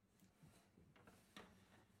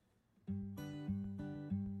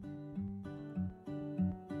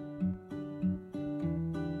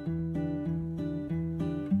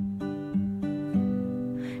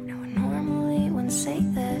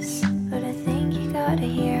gotta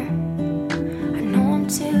hear. I know I'm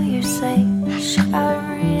 2 years late. Shit,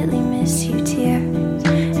 I really miss you, dear.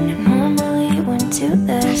 And I normally wouldn't do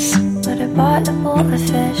this, but I bought a bowl of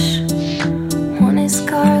fish. One is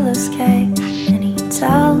Carlos K, and he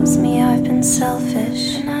tells me I've been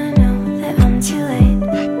selfish. And I know that I'm too late.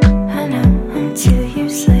 I know I'm 2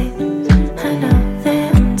 years late. I know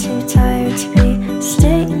that I'm too tired to be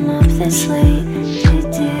staying up this late. You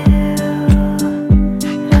do.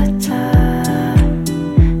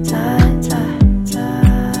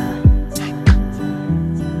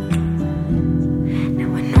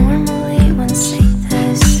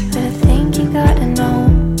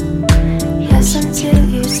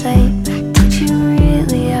 Did you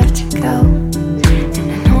really have to go?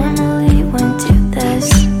 And I normally wouldn't do this,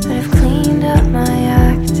 but I've cleaned up my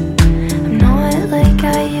act. I'm not like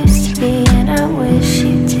I used to be, and I wish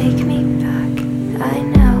you'd take me back. I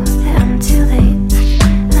know that I'm too late.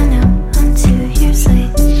 I know I'm 2 years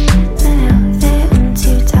late. I know that I'm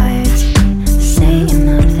too tired to be staying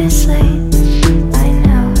up this late. I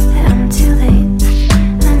know that I'm too late.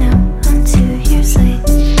 I know I'm 2 years late.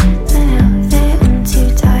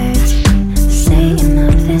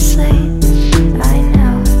 This late, I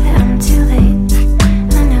know that I'm too late.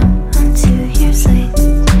 I know I'm 2 years late.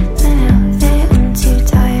 I know that I'm too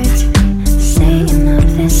tired to be staying up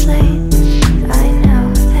this late. I know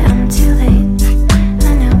that I'm too late.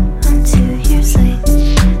 I know I'm 2 years late.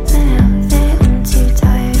 I know that I'm too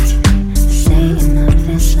tired to be staying up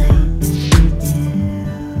this late.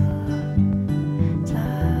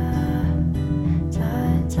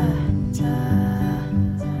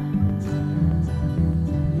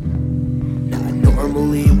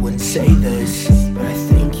 Normally wouldn't say this, but I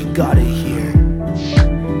think you gotta hear.